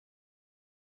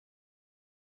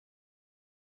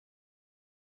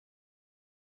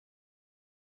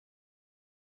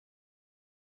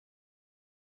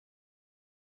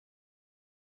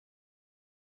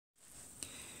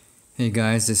Hey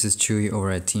guys, this is Chewy over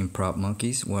at Team Prop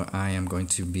Monkeys. What I am going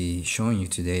to be showing you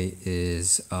today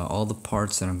is all the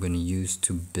parts that I'm going to use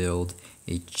to build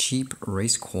a cheap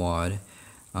race quad,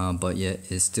 but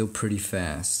yet is still pretty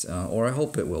fast, or I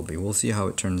hope it will be. We'll see how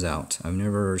it turns out. I've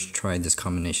never tried this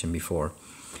combination before.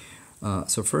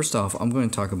 So first off, I'm going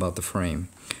to talk about the frame.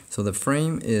 So the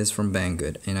frame is from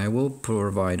Banggood, and I will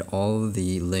provide all of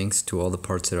the links to all the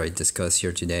parts that I discuss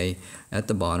here today at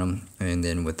the bottom, and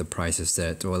then with the prices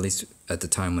that, or at least at the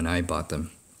time when I bought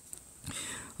them.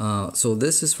 So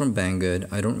this is from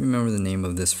Banggood. I don't remember the name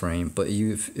of this frame, but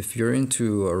if you're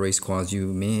into race quads, you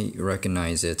may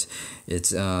recognize it.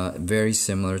 It's very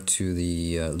similar to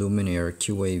the Luminaire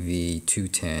QAV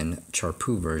 210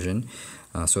 Charpu version.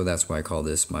 So that's why I call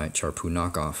this my Charpu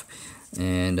knockoff.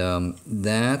 And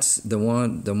that's the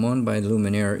one by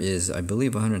Luminaire is, I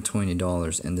believe,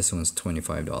 $120, and this one's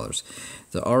 $25.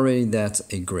 So already that's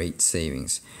a great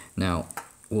savings. Now,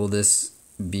 will this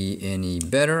be any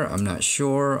better? I'm not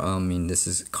sure. I mean, this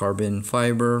is carbon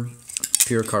fiber,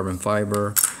 pure carbon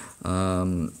fiber.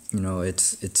 You know,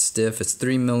 it's stiff. It's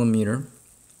 3mm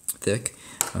thick.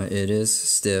 It is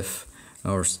stiff,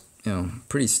 or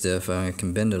pretty stiff. I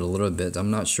can bend it a little bit.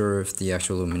 I'm not sure if the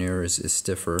actual Luminaire is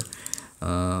stiffer,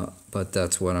 but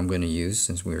that's what I'm going to use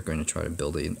since we're going to try to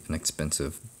build an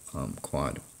expensive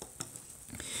quad.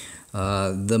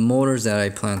 The motors that I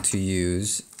plan to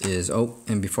use is,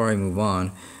 and before I move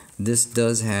on, this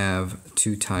does have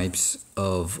two types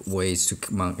of ways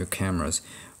to mount your cameras.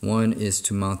 One is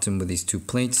to mount them with these two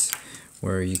plates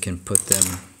where you can put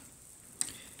them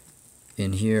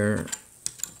in here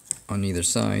on either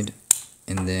side,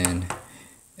 and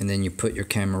then you put your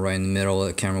camera right in the middle.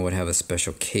 The camera would have a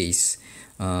special case,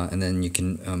 and then you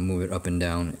can move it up and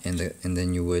down, and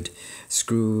then you would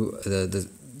screw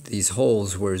these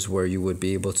holes where you would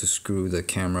be able to screw the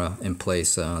camera in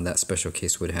place. That special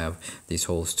case would have these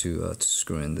holes to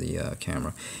screw in the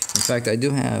camera. In fact, I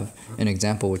do have an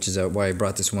example, which is why I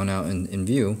brought this one out in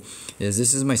view.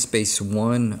 This is my Space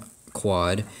One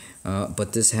quad.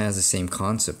 But this has the same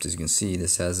concept. As you can see,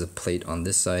 this has a plate on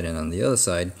this side and on the other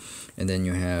side, and then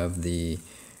you have the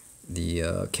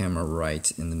camera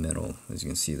right in the middle, as you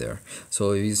can see there.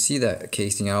 So if you see that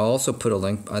casing, I'll also put a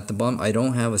link at the bottom. I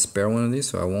don't have a spare one of these,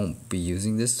 so I won't be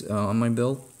using this on my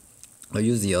build. I'll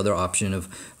use the other option of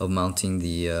mounting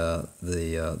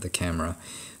the camera.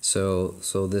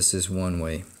 So this is one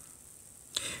way.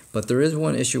 But there is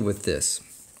one issue with this.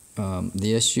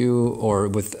 The issue, or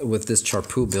with this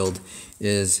Charpu build,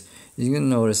 is you're gonna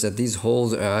notice that these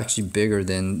holes are actually bigger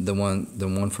than the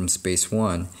one from Space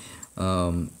One,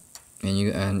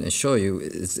 and I show you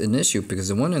it's an issue because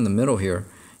the one in the middle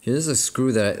here's a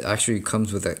screw that actually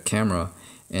comes with that camera,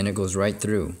 and it goes right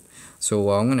through. So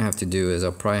what I'm gonna have to do is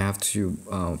I'll probably have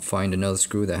to find another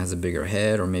screw that has a bigger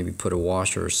head, or maybe put a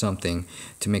washer or something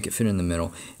to make it fit in the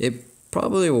middle. It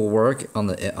probably will work on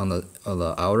the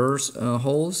outer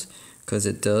holes, because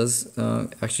it does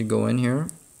actually go in here,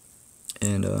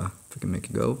 and if I can make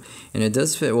it go, and it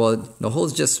does fit. Well, the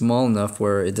hole's just small enough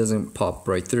where it doesn't pop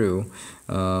right through,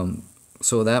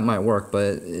 so that might work.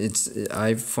 But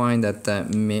I find that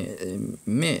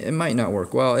it might not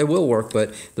work. Well, it will work,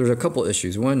 but there's a couple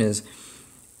issues.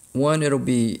 One, it'll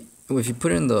be, if you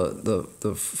put in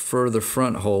the further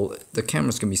front hole, the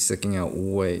camera's gonna be sticking out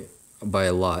by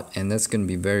a lot, and that's going to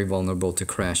be very vulnerable to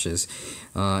crashes,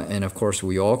 and of course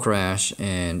we all crash,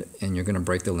 and you're going to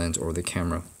break the lens or the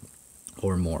camera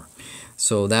or more,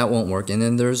 so that won't work. And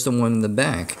then there's the one in the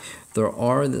back.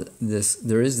 There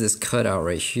is this cutout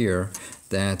right here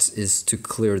that is to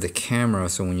clear the camera,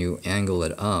 so when you angle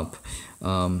it up,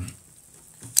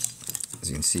 as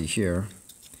you can see here,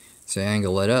 so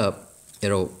angle it up,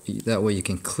 that way you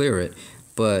can clear it.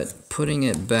 But putting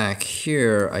it back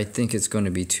here, I think it's going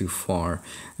to be too far.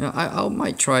 Now, I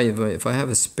might try, if I have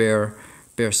a spare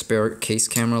case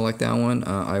camera like that one,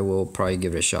 I will probably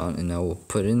give it a shot, and I will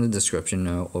put it in the description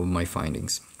of my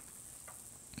findings.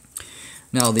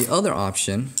 Now, the other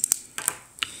option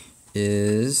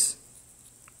is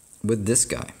with this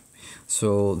guy.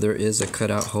 So there is a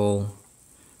cutout hole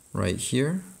right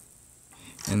here,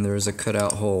 and there is a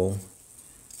cutout hole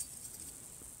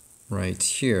right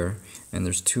here, and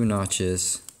there's two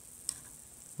notches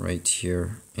right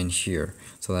here and here,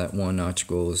 so that one notch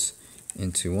goes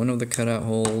into one of the cutout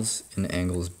holes and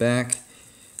angles back.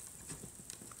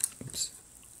 Oops.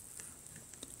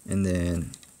 And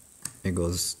then it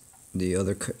goes, the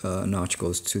other notch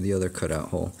goes to the other cutout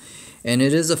hole, and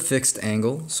it is a fixed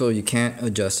angle, so you can't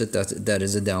adjust it. That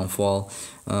is a downfall.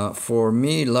 For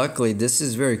me, luckily, this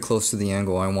is very close to the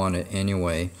angle I want it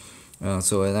anyway.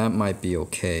 So that might be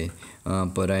okay.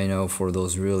 But I know for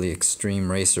those really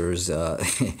extreme racers,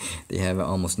 they have it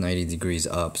almost 90 degrees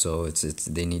up, so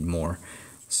they need more.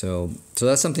 So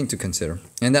that's something to consider,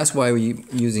 and that's why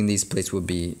using these plates would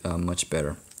be much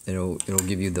better. It'll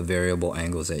give you the variable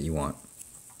angles that you want.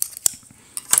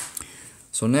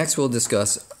 So next we'll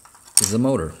discuss is the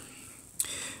motor.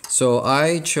 So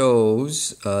I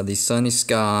chose the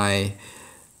SunnySky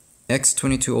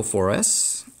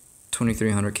X2204S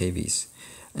 2300 kVs,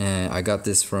 and I got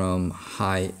this from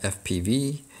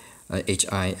HiFPV,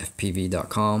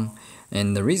 HIFPV.com,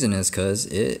 and the reason is because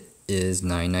it is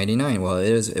 $9.99. Well,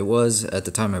 it was at the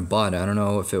time I bought it. I don't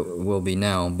know if it will be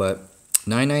now, but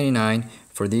 $9.99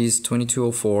 for these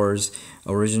 2204s.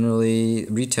 Originally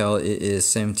retail it is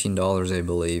 $17, I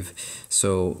believe.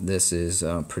 So this is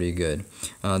pretty good.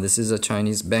 This is a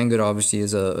Chinese. Banggood obviously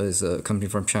is a company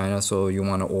from China, so you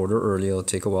want to order early. It'll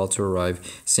take a while to arrive.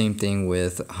 Same thing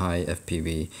with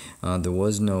HiFPV. There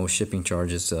was no shipping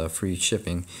charges, free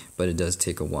shipping, but it does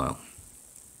take a while.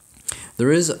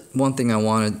 There is one thing I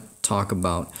want to talk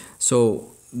about.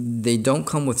 So they don't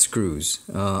come with screws.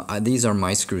 These are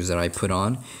my screws that I put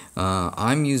on.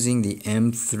 I'm using the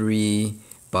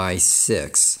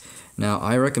M3x6. Now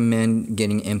I recommend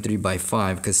getting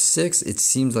M3x5 because 6, it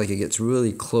seems like it gets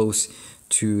really close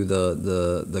to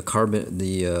the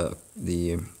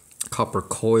copper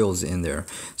coils in there.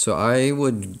 So I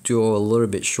would do a little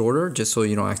bit shorter just so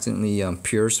you don't accidentally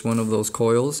pierce one of those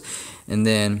coils. And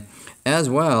then as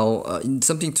well,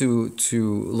 something to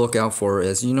look out for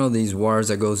is, these wires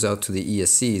that goes out to the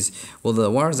ESCs. Well,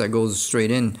 the wires that goes straight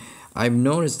in, I've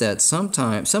noticed that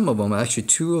sometimes, some of them, actually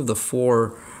 2 of the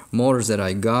 4 motors that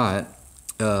I got,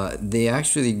 they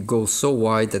actually go so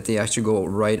wide that they actually go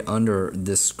right under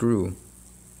this screw,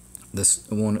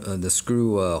 the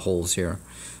screw holes here.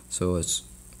 So it's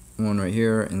one right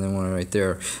here and then one right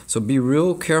there. So be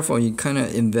real careful. You kind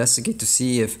of investigate to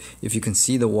see if you can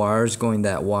see the wires going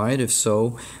that wide. If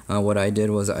so, what I did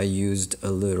was I used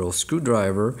a little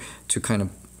screwdriver to kind of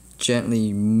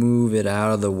gently move it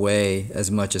out of the way as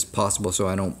much as possible, so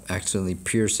I don't accidentally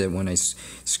pierce it when I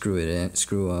screw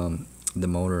the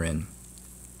motor in.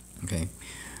 Okay.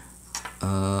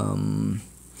 The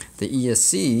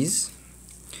ESCs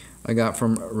I got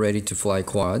from Ready to Fly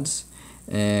Quads,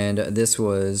 and this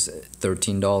was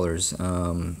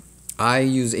 $13. I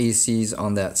use ESCs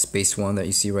on that space one that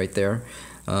you see right there,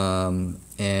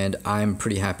 and I'm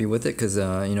pretty happy with it because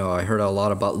I heard a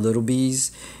lot about LittleBees,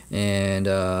 and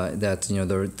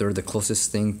that they're the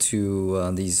closest thing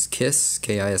to these KISS.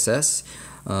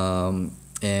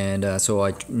 So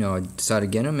I decided to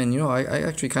get them, and I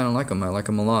actually kind of like them. I like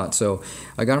them a lot. So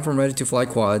I got them from Ready to Fly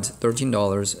Quads,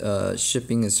 $13.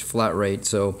 Shipping is flat rate,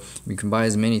 so you can buy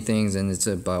as many things, and it's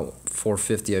about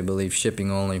 $4.50, I believe,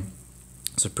 shipping only.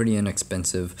 So pretty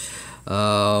inexpensive.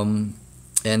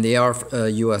 And they are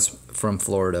U.S. from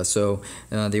Florida, so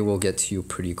they will get to you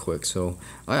pretty quick. So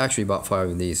I actually bought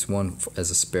 5 of these, one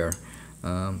as a spare.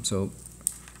 So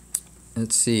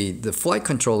let's see, the flight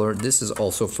controller, this is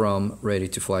also from Ready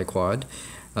to Fly Quad.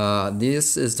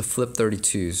 This is the Flip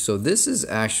 32. So this is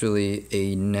actually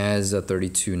a NASA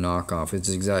 32 knockoff. It's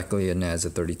exactly a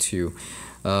NASA 32.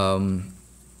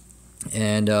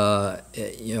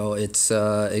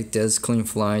 It does clean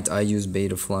flight. I use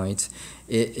beta flight.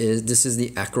 This is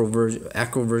the acro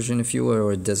version, if you will,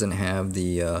 or it doesn't have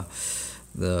the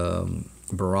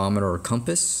barometer or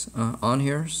compass on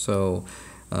here. So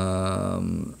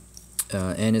and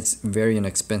it's very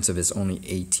inexpensive. It's only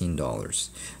 $18.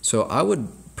 So I would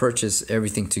purchase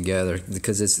everything together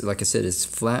because it's, like I said, it's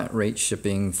flat rate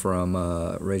shipping from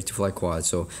Ready to Fly Quad.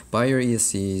 So buy your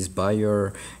ESCs, buy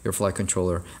your flight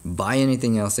controller, buy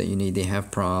anything else that you need. They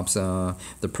have props.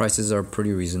 The prices are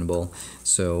pretty reasonable.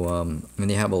 So and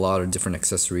they have a lot of different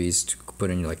accessories to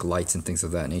put in, like lights and things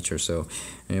of that nature. So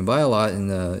buy a lot,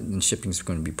 and shipping is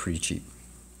going to be pretty cheap.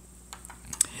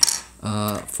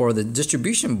 For the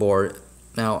distribution board,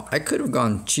 now I could have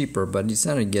gone cheaper, but I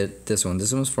decided to get this one.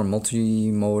 This one's from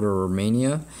Multirotor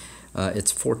Mania.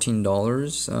 It's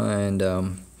 $14, and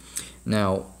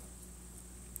now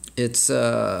it's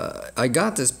I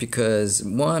got this because,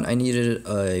 one, I needed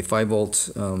a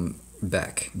 5-volt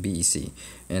BEC,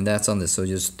 and that's on this. So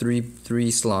just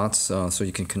three slots, so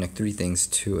you can connect 3 things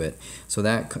to it. So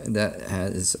that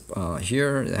has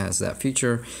here, it has that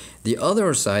feature. The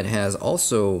other side has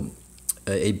also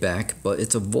a back, but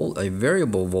it's a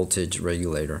variable voltage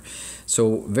regulator.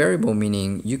 So variable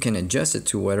meaning you can adjust it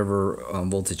to whatever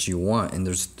voltage you want, and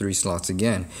there's 3 slots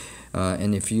again.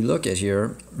 And if you look at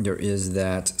here, there is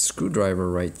that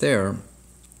screwdriver right there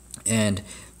and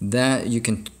that you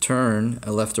can turn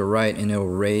left or right and it will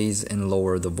raise and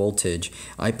lower the voltage.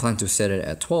 I plan to set it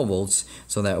at 12 volts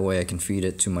so that way I can feed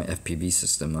it to my FPV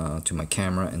system, to my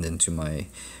camera, and then to my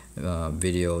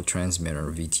video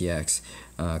transmitter VTX,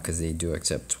 because they do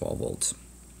accept 12 volts.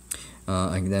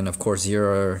 And then of course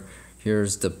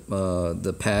here's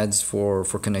the pads for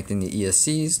connecting the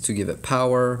ESCs to give it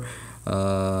power,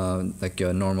 like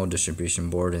a normal distribution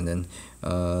board, and then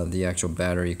the actual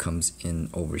battery comes in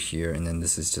over here, and then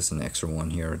this is just an extra one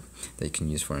here that you can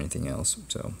use for anything else.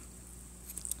 So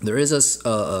there is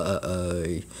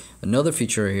another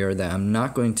feature here that I'm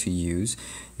not going to use.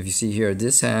 If you see here,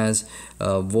 this has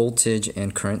voltage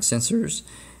and current sensors,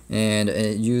 and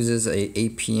it uses a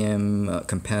APM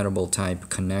compatible type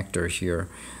connector here.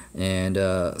 And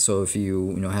so if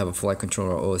you have a flight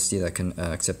controller or OSD that can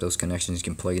accept those connections, you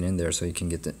can plug it in there so you can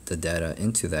get the data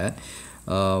into that,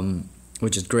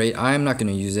 which is great. I'm not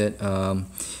going to use it.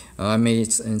 I may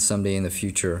someday in the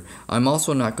future. I'm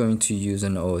also not going to use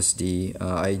an OSD.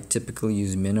 I typically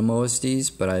use minimum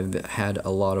OSDs, but I've had a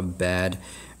lot of bad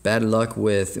luck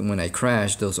with when I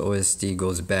crash, those OSD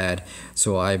goes bad.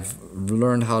 So I've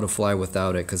learned how to fly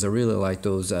without it, because I really like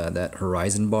those that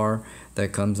horizon bar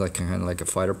that comes like kind of like a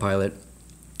fighter pilot.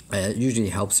 It usually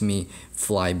helps me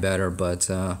fly better, but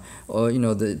the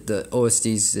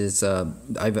OSDs is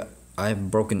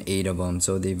I've broken 8 of them,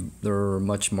 so they're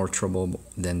much more trouble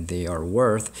than they are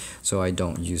worth. So I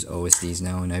don't use OSDs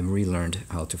now, and I've relearned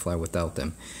how to fly without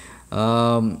them.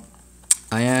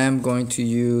 I am going to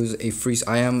use a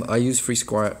I use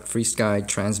FrSky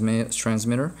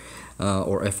transmitter,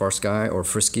 or FrSky or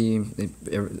FrSky.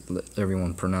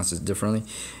 Everyone pronounces it differently,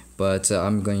 but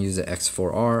I'm going to use the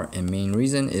X4R, and main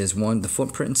reason is 1, the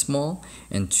footprint is small,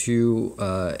 and 2,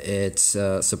 it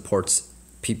supports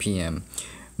PPM.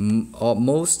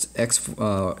 Most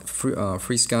FrSky's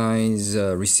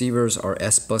receivers are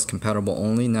Sbus compatible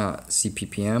only, not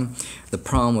CPPM. The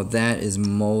problem with that is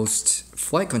most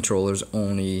flight controllers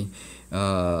only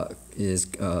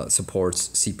supports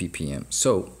CPPM.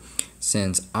 So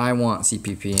since I want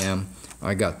CPPM,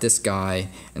 I got this guy,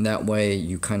 and that way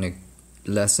you kind of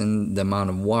lessen the amount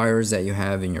of wires that you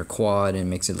have in your quad and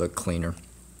makes it look cleaner.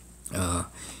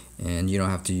 And you don't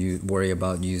have to worry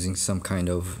about using some kind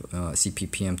of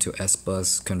CPPM to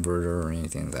Sbus converter or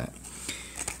anything like that.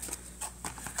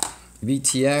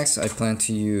 VTX, I plan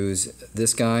to use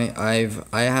this guy.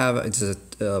 It's a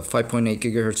 5.8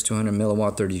 gigahertz, 200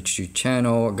 milliwatt, 32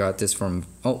 channel. I got this from,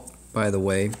 by the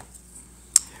way,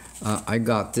 I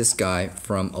got this guy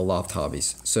from Aloft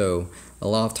Hobbies. So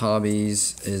Aloft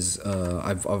Hobbies is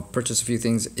I've purchased a few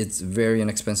things. It's very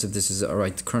inexpensive. This is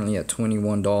currently at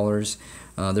 $21.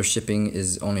 Their shipping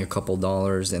is only a couple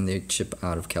dollars, and they ship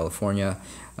out of California.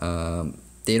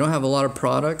 They don't have a lot of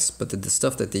products, but the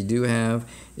stuff that they do have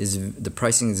the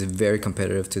pricing is very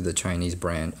competitive to the Chinese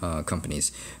brand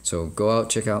companies. So go out,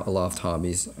 check out Aloft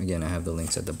Hobbies. Again, I have the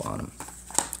links at the bottom.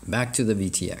 Back to the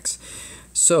VTX.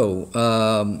 So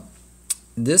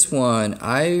this one,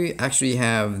 I actually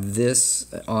have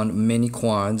this on many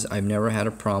quads. I've never had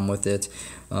a problem with it.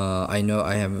 I know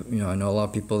a lot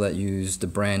of people that use the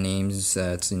brand names.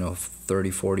 That's $30, $40,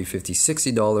 $50,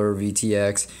 $60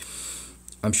 VTX.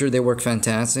 I'm sure they work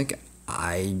fantastic.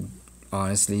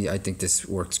 Honestly, I think this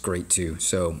works great too.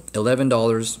 So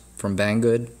 $11 from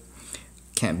Banggood,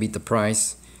 can't beat the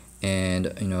price. And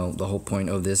the whole point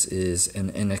of this is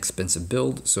an inexpensive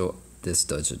build, so this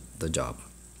does the job.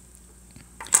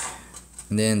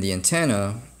 And then the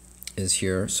antenna is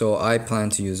here. So I plan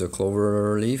to use a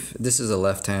Clover leaf. This is a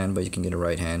left hand, but you can get a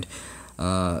right hand.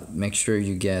 Make sure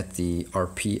you get the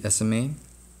RP SMA,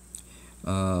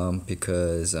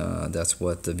 because that's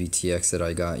what the VTX that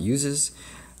I got uses.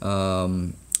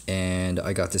 And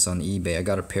I got this on eBay. I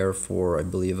got a pair for, I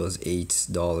believe it was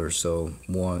 $8, so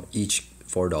each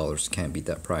 $4. Can't beat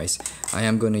that price. I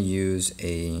am going to use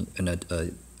an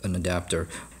adapter,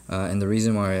 and the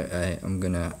reason why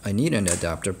I need an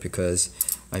adapter, because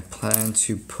I plan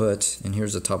to put, and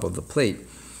here's the top of the plate,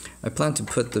 I plan to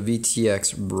put the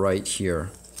VTX right here,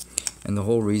 and the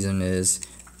whole reason is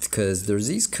because there's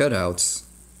these cutouts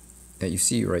that you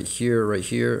see right here, right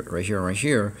here, right here, right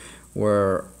here,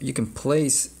 where you can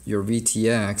place your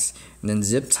VTX and then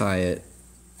zip tie it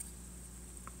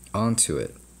onto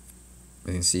it.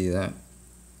 You can see that.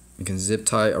 You can zip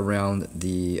tie around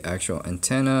the actual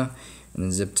antenna and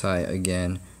then zip tie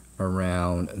again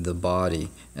around the body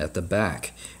at the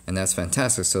back, and that's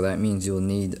fantastic. So that means you'll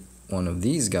need one of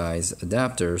these guys,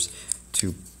 adapters,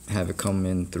 to have it come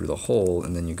in through the hole,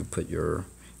 and then you could put your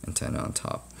antenna on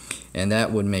top, and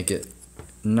that would make it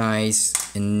nice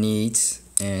and neat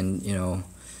and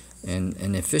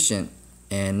and efficient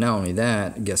And not only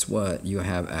that, guess what? You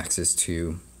have access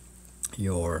to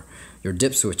your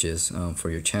dip switches for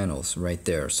your channels right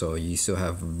there, so you still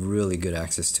have really good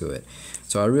access to it.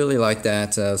 So I really like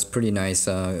that. It was pretty nice.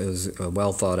 It was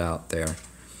well thought out there.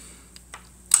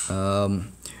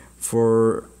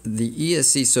 For the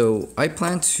ESC, so I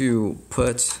plan to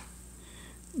put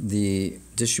the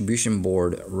distribution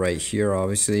board right here,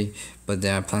 obviously, but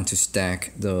then I plan to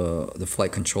stack the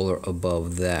flight controller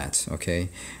above that. Okay,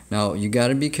 now you got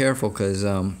to be careful because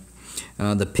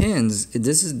the pins,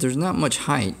 there's not much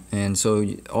height, and so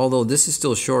although this is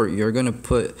still short, you're gonna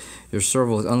put your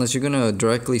servos, unless you're gonna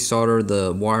directly solder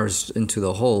the wires into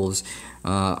the holes.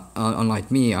 Unlike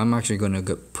me, I'm actually gonna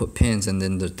put pins and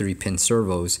then the 3-pin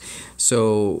servos.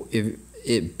 So if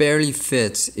it barely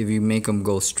fits if you make them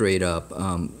go straight up,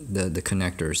 the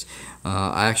connectors.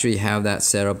 I actually have that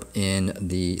set up in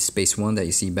the Space One that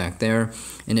you see back there,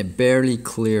 and it barely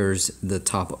clears the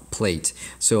top plate.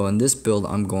 So in this build,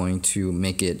 I'm going to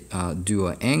make it do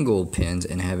an angled pins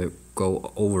and have it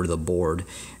go over the board,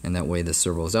 and that way the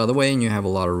servo is out of the way and you have a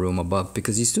lot of room above,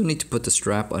 because you still need to put the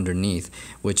strap underneath,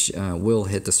 which will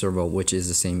hit the servo, which is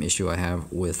the same issue I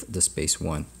have with the Space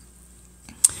One.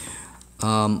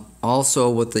 Also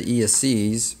with the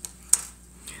ESCs,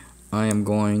 I am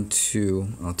going to,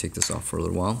 I'll take this off for a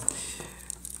little while,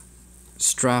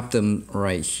 strap them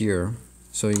right here.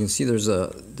 So you can see there's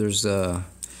these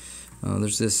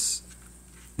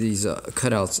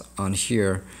cutouts on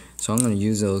here. So I'm going to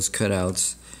use those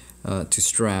cutouts to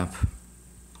strap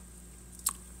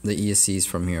the ESCs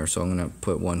from here. So I'm going to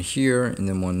put one here and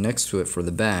then one next to it for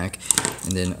the back,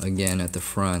 and then again at the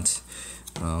front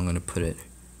I'm going to put it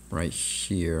right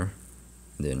here,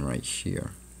 then right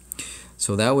here.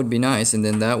 So that would be nice, and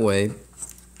then that way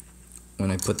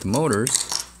when I put the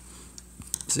motors,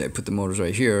 say I put the motors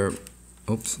right here,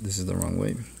 oops, this is the wrong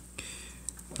way,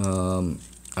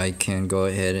 I can go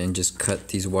ahead and just cut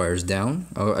these wires down.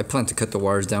 I plan to cut the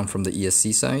wires down from the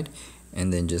ESC side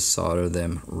and then just solder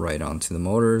them right onto the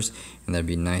motors, and that'd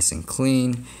be nice and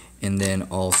clean. And then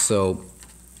also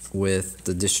with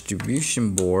the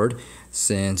distribution board,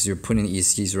 since you're putting the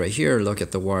ESCs right here, look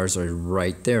at the wires are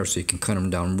right there, so you can cut them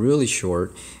down really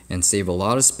short and save a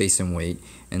lot of space and weight,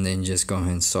 and then just go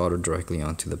ahead and solder directly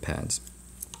onto the pads.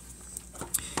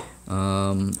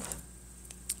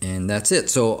 And that's it.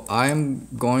 So I'm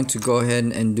going to go ahead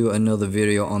and do another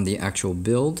video on the actual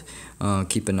build.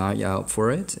 Keep an eye out for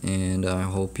it, and I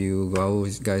hope you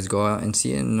guys go out and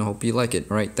see it, and I hope you like it.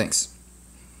 All right, thanks.